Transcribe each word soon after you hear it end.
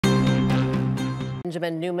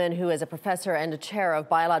Benjamin Neuman, who is a professor and a chair of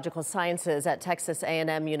biological sciences at Texas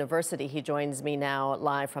A&M University. He joins me now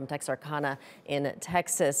live from Texarkana in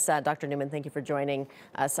Texas. Dr. Neuman, thank you for joining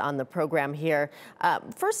us on the program here.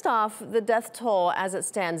 First off, the death toll as it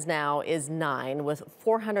stands now is 9, with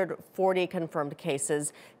 440 confirmed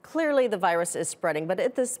cases. Clearly, the virus is spreading, but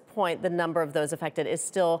at this point, the number of those affected is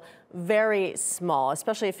still very small,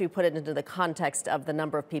 especially if you put it into the context of the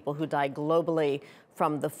number of people who die globally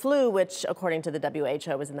from the flu, which, according to the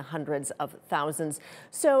WHO, is in the hundreds of thousands.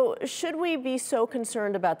 So should we be so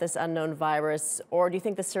concerned about this unknown virus, or do you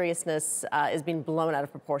think the seriousness is being blown out of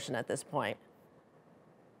proportion at this point?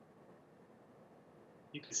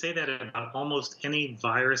 You can say that about almost any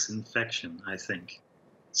virus infection, I think.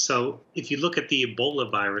 So if you look at the Ebola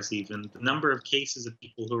virus even, the number of cases of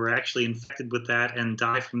people who are actually infected with that and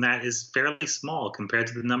die from that is fairly small compared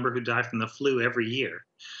to the number who die from the flu every year.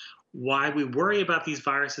 Why we worry about these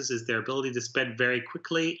viruses is their ability to spread very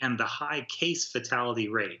quickly and the high case fatality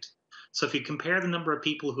rate. So if you compare the number of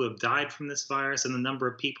people who have died from this virus and the number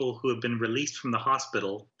of people who have been released from the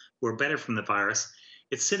hospital who are better from the virus,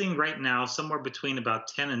 it's sitting right now somewhere between about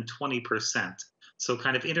 10 and 20%. So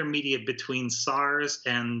kind of intermediate between SARS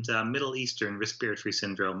and Middle Eastern respiratory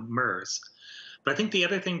syndrome, MERS. But I think the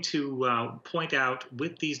other thing to point out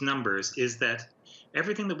with these numbers is that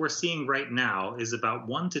everything that we're seeing right now is about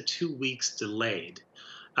 1 to 2 weeks delayed.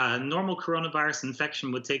 Normal coronavirus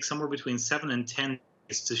infection would take somewhere between 7 and 10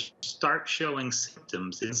 days to start showing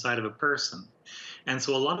symptoms inside of a person. And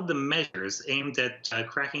so a lot of the measures aimed at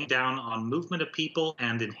cracking down on movement of people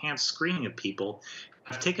and enhanced screening of people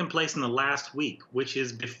have taken place in the last week, which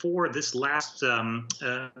is before this last,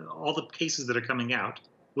 all the cases that are coming out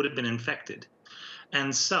would have been infected.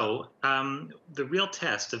 And so the real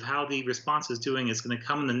test of how the response is doing is going to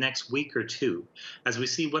come in the next week or two, as we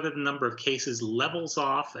see whether the number of cases levels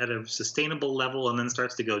off at a sustainable level and then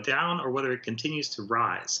starts to go down, or whether it continues to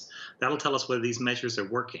rise. That'll tell us whether these measures are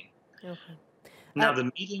working. Okay. Now,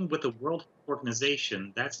 the meeting with the World Health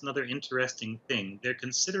Organization, that's another interesting thing. They're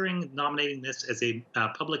considering nominating this as a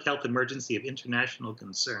public health emergency of international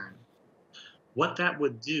concern. What that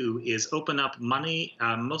would do is open up money,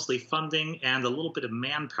 mostly funding, and a little bit of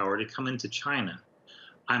manpower to come into China.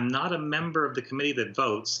 I'm not a member of the committee that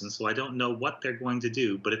votes, and so I don't know what they're going to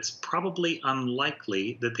do, but it's probably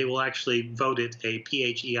unlikely that they will actually vote it a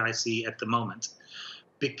PHEIC at the moment.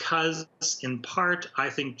 Because, in part, I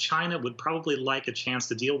think China would probably like a chance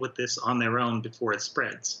to deal with this on their own before it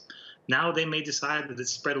spreads. Now they may decide that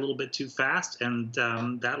it's spread a little bit too fast, and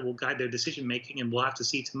that will guide their decision-making, and we'll have to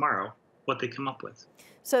see tomorrow what they come up with.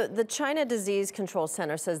 So the China Disease Control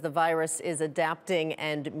Center says the virus is adapting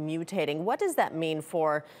and mutating. What does that mean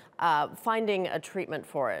for finding a treatment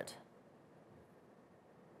for it?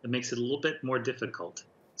 It makes it a little bit more difficult.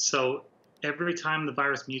 So every time the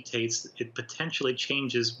virus mutates, it potentially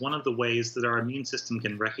changes one of the ways that our immune system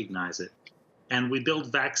can recognize it. And we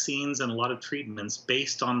build vaccines and a lot of treatments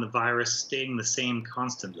based on the virus staying the same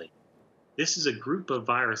constantly. This is a group of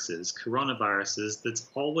viruses, coronaviruses, that's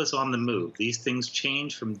always on the move. These things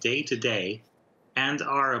change from day to day and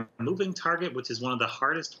are a moving target, which is one of the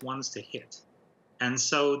hardest ones to hit. And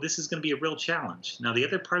so this is going to be a real challenge. Now, the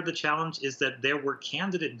other part of the challenge is that there were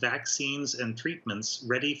candidate vaccines and treatments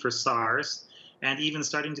ready for SARS and even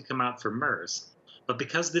starting to come out for MERS. But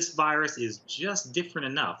because this virus is just different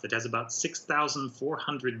enough, it has about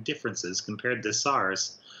 6,400 differences compared to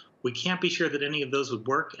SARS, we can't be sure that any of those would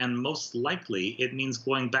work, and most likely it means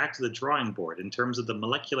going back to the drawing board in terms of the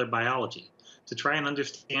molecular biology to try and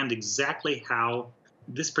understand exactly how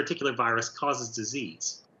this particular virus causes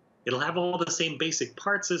disease. It'll have all the same basic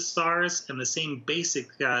parts as SARS and the same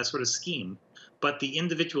basic sort of scheme, but the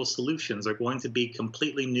individual solutions are going to be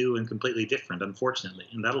completely new and completely different, unfortunately,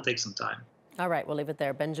 and that'll take some time. All right, we'll leave it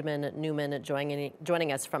there. Benjamin Neuman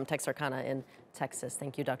joining us from Texarkana in Texas.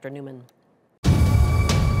 Thank you, Dr. Neuman.